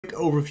Quick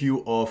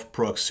overview of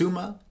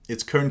Proxuma,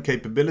 its current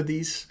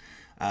capabilities,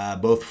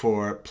 both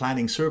for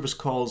planning service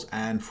calls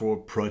and for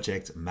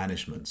project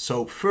management.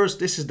 So first,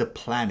 this is the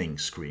planning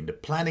screen. The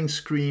planning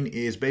screen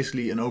is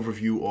basically an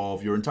overview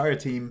of your entire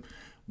team,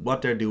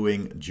 what they're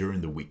doing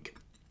during the week.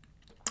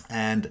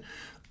 And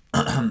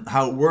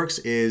how it works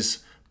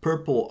is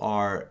purple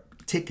are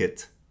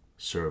ticket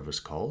service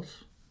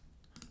calls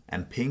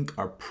and pink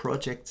are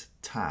project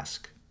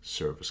task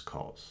service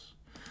calls.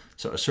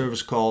 So a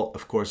service call,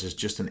 of course, is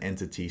just an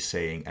entity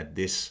saying at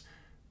this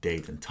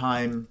date and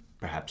time,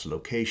 perhaps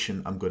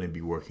location, I'm going to be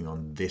working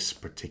on this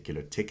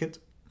particular ticket.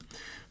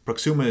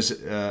 Proxuma is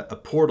a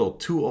portal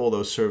to all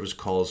those service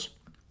calls,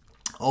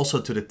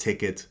 also to the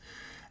ticket,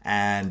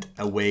 and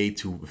a way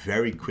to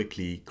very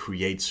quickly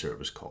create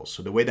service calls.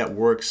 So the way that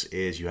works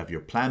is you have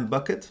your plan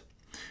bucket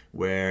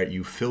where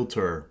you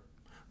filter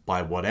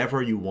by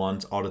whatever you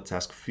want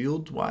Autotask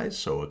field-wise,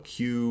 so a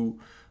queue,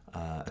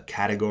 a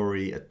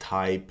category, a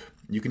type.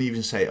 You can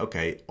even say,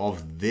 okay,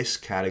 of this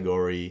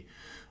category,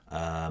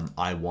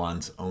 I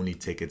want only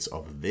tickets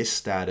of this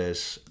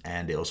status,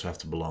 and they also have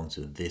to belong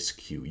to this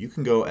queue. You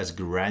can go as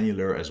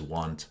granular as you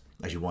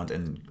want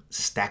and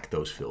stack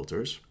those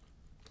filters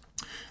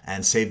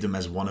and save them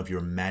as one of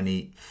your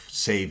many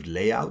saved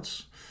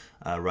layouts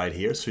right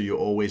here. So you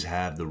always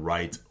have the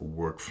right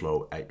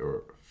workflow at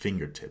your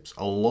fingertips.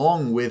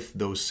 Along with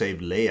those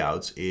saved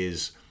layouts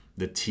is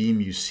the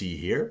team you see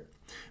here,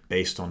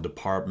 based on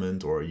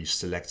department, or you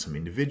select some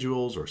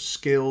individuals or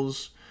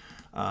skills,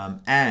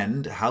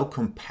 and how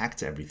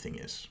compact everything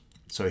is.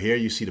 So here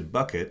you see the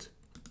bucket.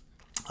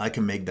 I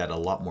can make that a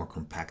lot more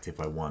compact if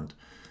I want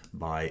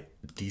by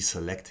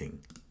deselecting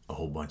a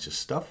whole bunch of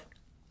stuff.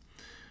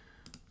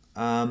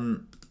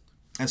 And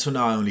so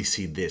now I only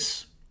see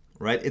this,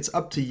 right? It's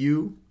up to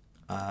you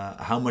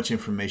how much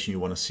information you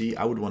want to see.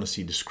 I would want to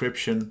see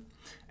description,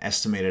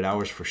 estimated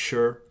hours for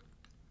sure,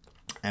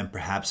 and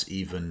perhaps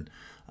even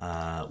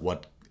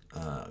what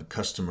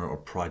customer or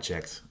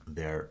project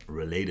they're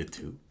related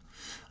to.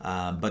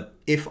 But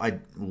if I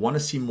want to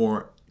see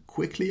more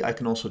quickly, I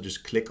can also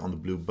just click on the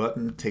blue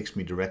button. It takes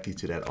me directly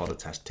to that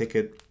Autotask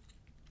ticket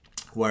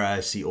where I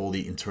see all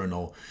the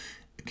internal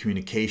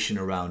communication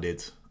around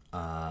it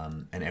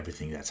and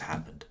everything that's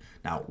happened.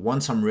 Now,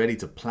 once I'm ready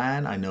to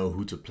plan, I know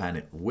who to plan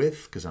it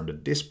with because I'm the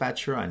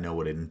dispatcher. I know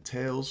what it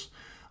entails.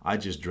 I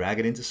just drag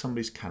it into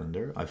somebody's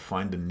calendar. I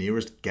find the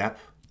nearest gap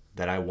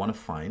that I want to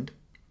find.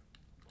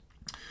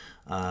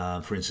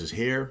 For instance,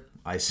 here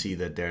I see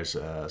that there's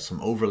some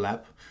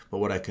overlap, but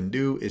what I can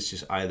do is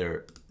just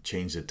either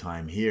change the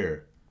time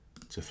here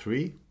to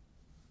 3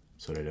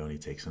 so that it only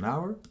takes an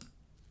hour,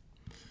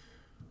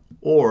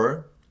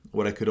 or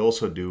what I could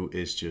also do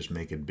is just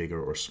make it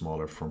bigger or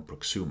smaller from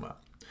Proxuma.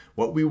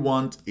 What we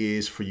want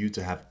is for you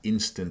to have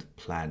instant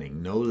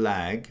planning, no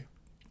lag,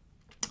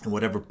 and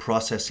whatever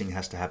processing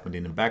has to happen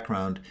in the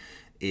background,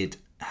 it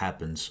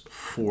happens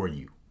for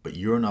you. But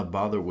you're not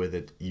bothered with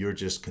it. You're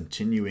just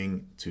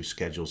continuing to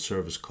schedule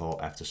service call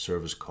after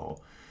service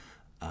call,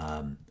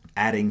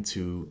 adding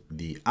to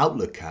the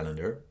Outlook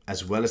calendar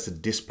as well as the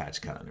dispatch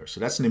calendar.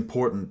 So that's an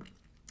important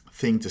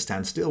thing to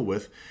stand still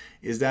with,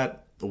 is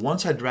that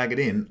once I drag it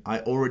in, I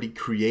already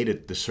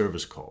created the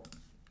service call.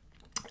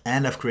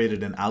 And I've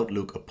created an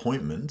Outlook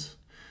appointment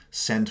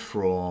sent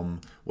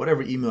from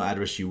whatever email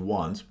address you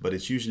want, but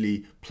it's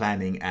usually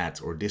planning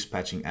at or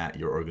dispatching at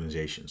your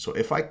organization. So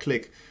if I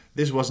click,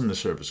 this wasn't a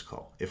service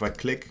call. If I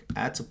click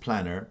add to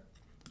planner,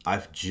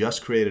 I've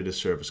just created a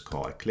service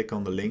call. I click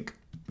on the link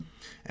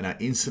and I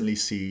instantly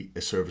see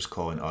a service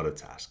call in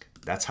Autotask.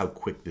 That's how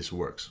quick this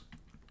works,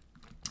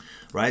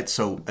 right?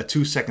 So a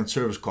 2-second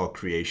service call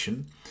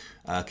creation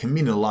can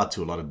mean a lot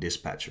to a lot of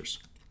dispatchers.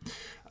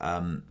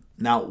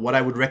 Now, what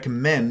I would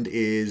recommend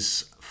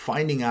is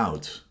finding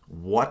out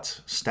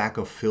what stack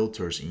of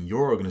filters in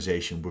your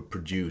organization would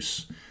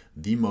produce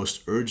the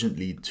most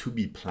urgently to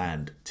be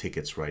planned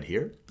tickets right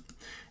here,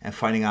 and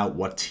finding out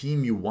what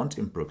team you want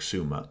in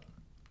Proxuma.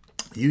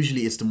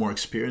 Usually it's the more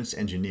experienced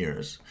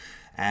engineers,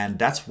 and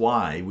that's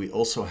why we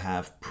also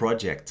have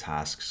project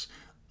tasks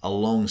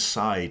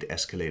alongside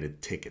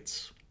escalated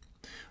tickets,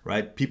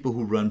 right? People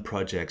who run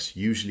projects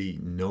usually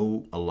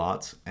know a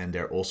lot, and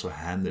they're also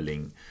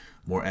handling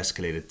more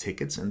escalated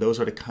tickets, and those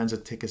are the kinds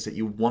of tickets that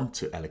you want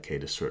to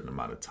allocate a certain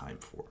amount of time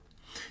for.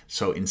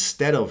 So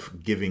instead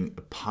of giving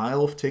a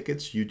pile of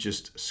tickets, you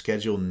just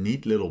schedule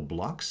neat little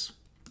blocks,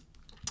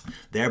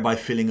 thereby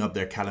filling up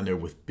their calendar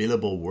with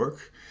billable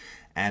work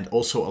and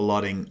also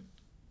allotting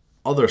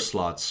other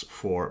slots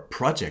for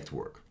project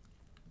work.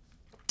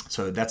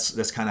 So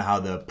that's kind of how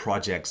the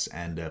projects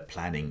and the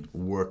planning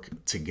work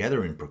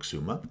together in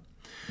Proxuma.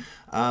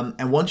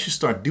 And once you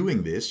start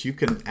doing this, you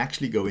can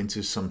actually go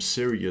into some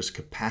serious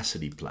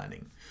capacity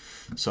planning.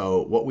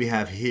 So what we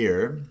have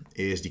here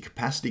is the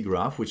capacity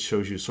graph, which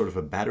shows you sort of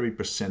a battery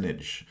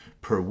percentage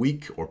per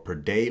week or per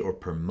day or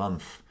per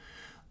month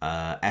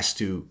as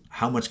to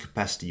how much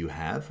capacity you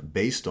have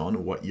based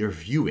on what you're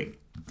viewing.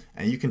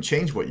 And you can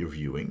change what you're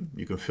viewing.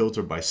 You can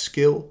filter by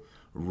skill,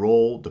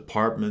 role,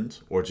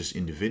 department, or just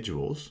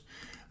individuals.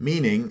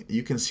 meaning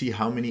you can see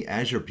how many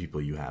Azure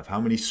people you have,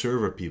 how many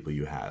server people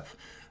you have,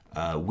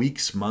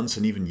 weeks, months,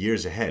 and even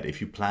years ahead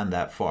if you plan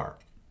that far.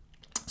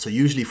 So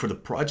usually for the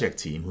project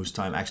team, whose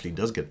time actually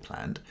does get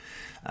planned,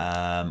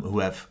 who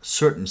have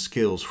certain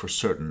skills for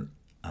certain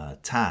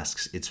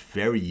tasks, it's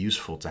very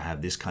useful to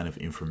have this kind of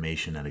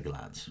information at a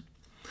glance.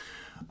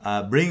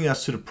 Bringing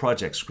us to the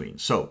project screen.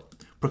 So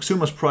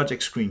Proxuma's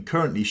project screen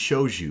currently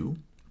shows you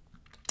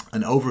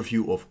an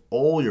overview of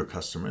all your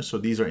customers. So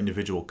these are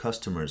individual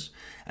customers,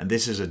 and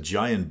this is a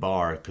giant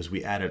bar because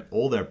we added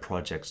all their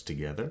projects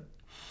together.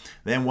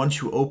 Then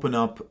once you open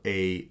up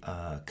a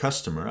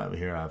customer, over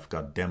here I've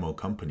got demo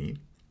company,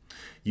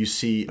 you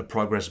see a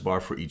progress bar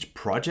for each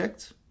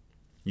project.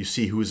 You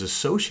see who is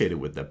associated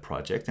with that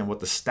project and what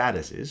the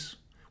status is,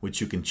 which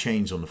you can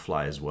change on the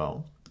fly as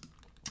well.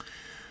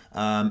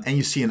 And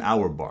you see an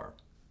hour bar.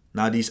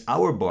 Now these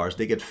hour bars,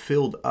 they get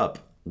filled up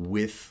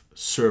with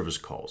service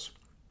calls.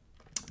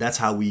 That's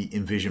how we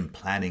envision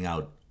planning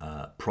out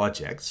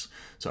projects.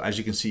 So as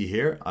you can see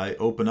here, I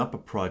open up a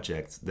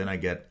project, then I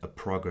get a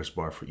progress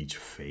bar for each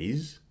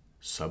phase,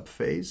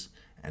 sub-phase,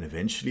 and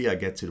eventually I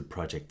get to the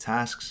project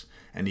tasks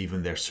and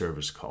even their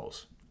service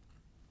calls.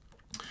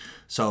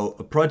 So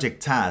a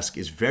project task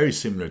is very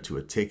similar to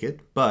a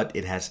ticket, but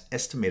it has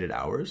estimated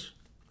hours.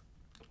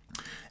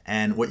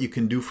 And what you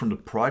can do from the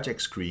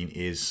project screen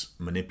is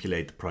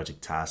manipulate the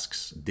project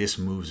tasks. This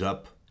moves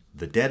up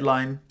the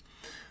deadline,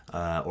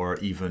 or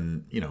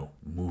even,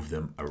 move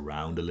them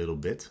around a little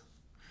bit,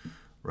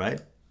 right?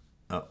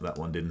 Oh, that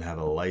one didn't have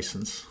a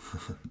license.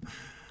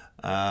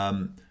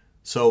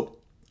 So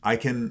I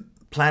can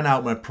plan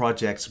out my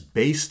projects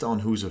based on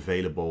who's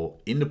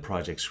available in the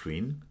project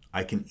screen.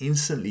 I can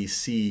instantly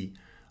see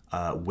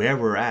where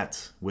we're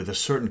at with a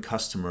certain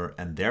customer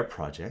and their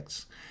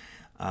projects.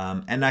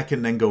 And I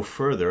can then go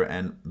further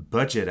and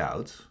budget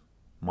out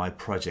my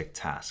project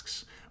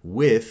tasks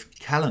with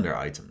calendar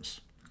items.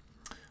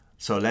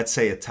 So let's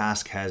say a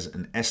task has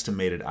an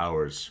estimated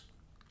hours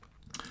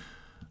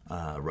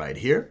right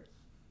here.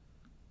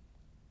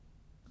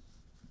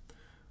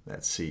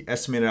 Let's see,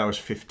 estimated hours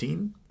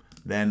 15.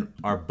 Then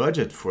our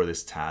budget for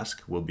this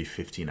task will be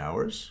 15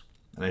 hours.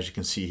 And as you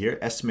can see here,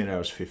 estimated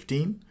hours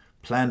 15,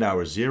 planned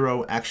hours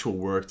 0, actual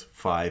worked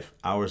 5,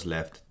 hours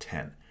left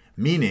 10.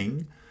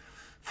 Meaning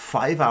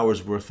 5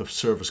 hours worth of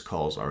service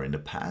calls are in the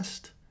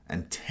past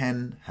and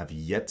 10 have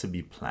yet to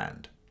be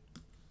planned.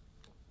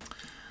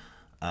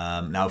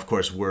 Now, of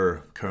course, we're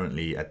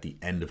currently at the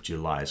end of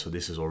July, so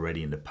this is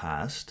already in the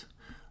past.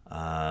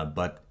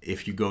 But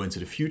if you go into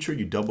the future,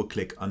 you double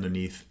click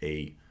underneath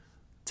a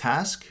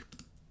task,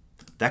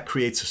 that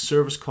creates a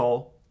service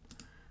call,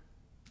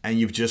 and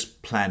you've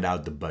just planned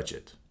out the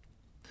budget.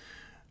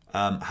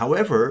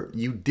 However,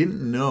 you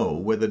didn't know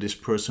whether this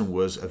person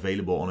was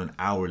available on an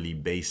hourly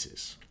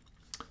basis.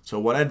 So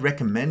what I'd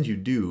recommend you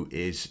do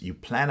is you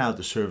plan out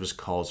the service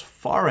calls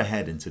far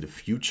ahead into the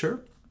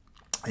future,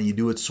 and you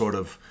do it sort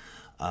of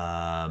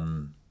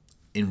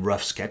in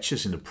rough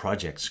sketches in the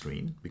project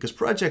screen, because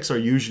projects are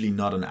usually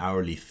not an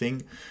hourly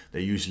thing.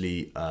 They're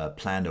usually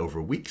planned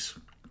over weeks.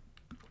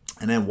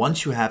 And then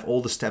once you have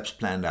all the steps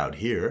planned out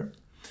here,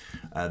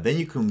 then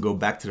you can go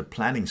back to the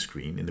planning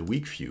screen in the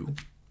week view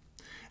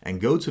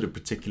and go to the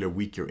particular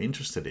week you're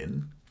interested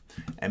in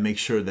and make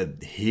sure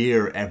that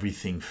here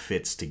everything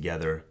fits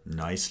together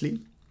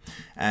nicely.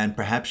 And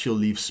perhaps you'll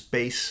leave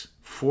space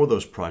for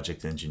those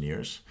project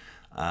engineers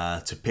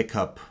to pick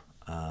up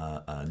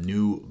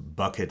new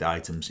bucket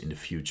items in the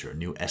future,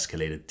 new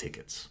escalated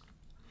tickets.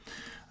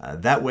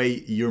 That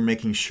way you're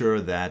making sure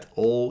that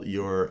all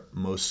your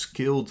most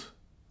skilled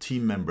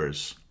team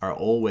members are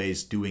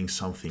always doing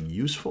something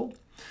useful.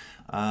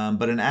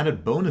 But an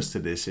added bonus to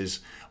this is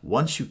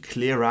once you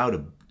clear out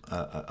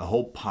a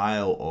whole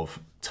pile of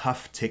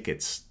tough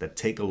tickets that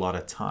take a lot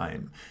of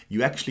time,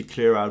 you actually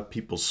clear out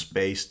people's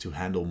space to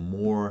handle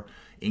more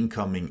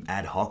incoming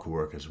ad hoc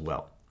work as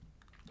well.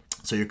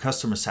 So your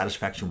customer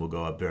satisfaction will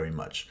go up very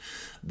much.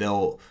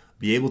 They'll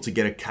be able to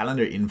get a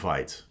calendar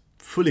invite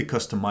fully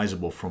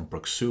customizable from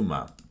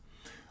Proxuma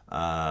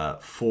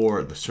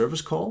for the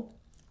service call,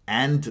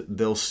 and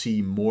they'll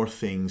see more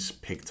things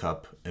picked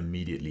up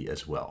immediately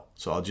as well.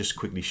 So I'll just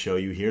quickly show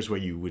you. Here's where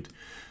you would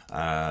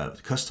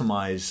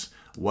customize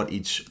what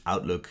each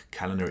Outlook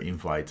calendar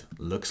invite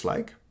looks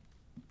like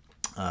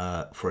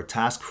for a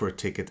task, for a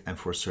ticket, and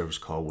for a service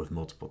call with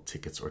multiple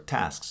tickets or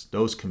tasks.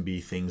 Those can be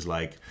things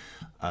like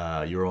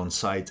you're on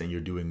site and you're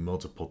doing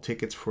multiple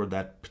tickets for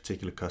that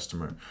particular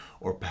customer,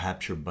 or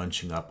perhaps you're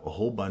bunching up a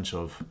whole bunch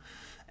of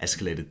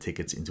escalated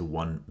tickets into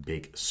one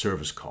big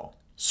service call.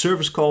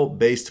 Service call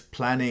based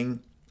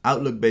planning,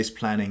 Outlook based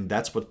planning,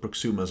 that's what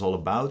Proxuma is all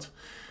about.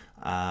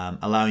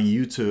 Allowing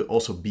you to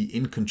also be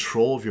in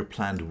control of your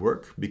planned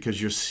work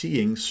because you're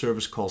seeing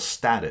service call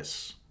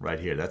status right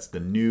here. That's the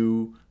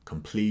new,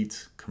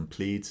 complete,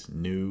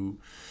 new.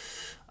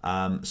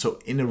 So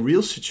in a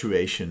real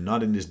situation,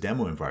 not in this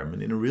demo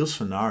environment, in a real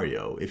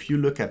scenario, if you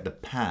look at the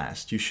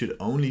past, you should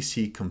only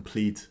see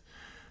complete,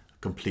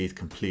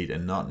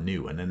 and not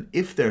new. And then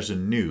if there's a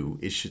new,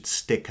 it should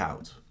stick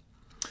out.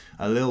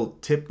 A little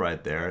tip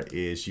right there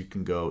is you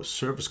can go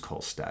service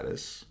call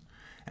status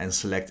and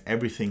select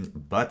everything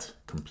but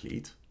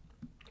complete,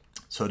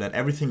 so that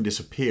everything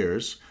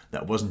disappears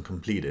that wasn't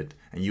completed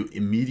and you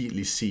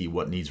immediately see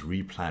what needs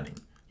replanning.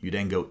 You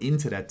then go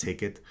into that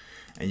ticket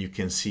and you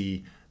can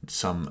see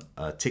some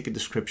ticket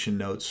description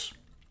notes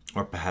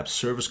or perhaps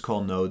service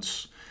call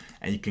notes,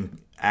 and you can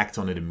act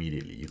on it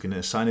immediately. You can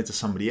assign it to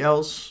somebody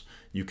else,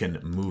 you can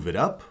move it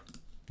up,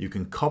 you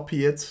can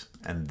copy it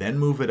and then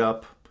move it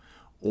up,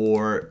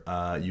 or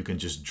you can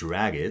just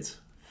drag it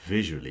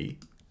visually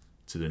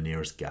to the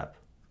nearest gap.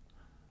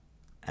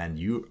 And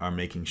you are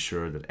making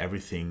sure that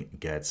everything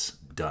gets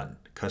done.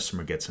 The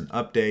customer gets an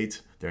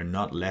update. They're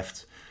not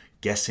left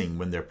guessing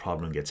when their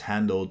problem gets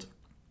handled.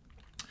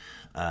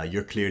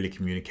 You're clearly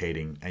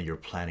communicating and you're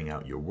planning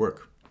out your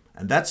work.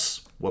 And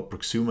that's what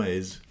Proxuma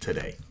is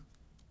today.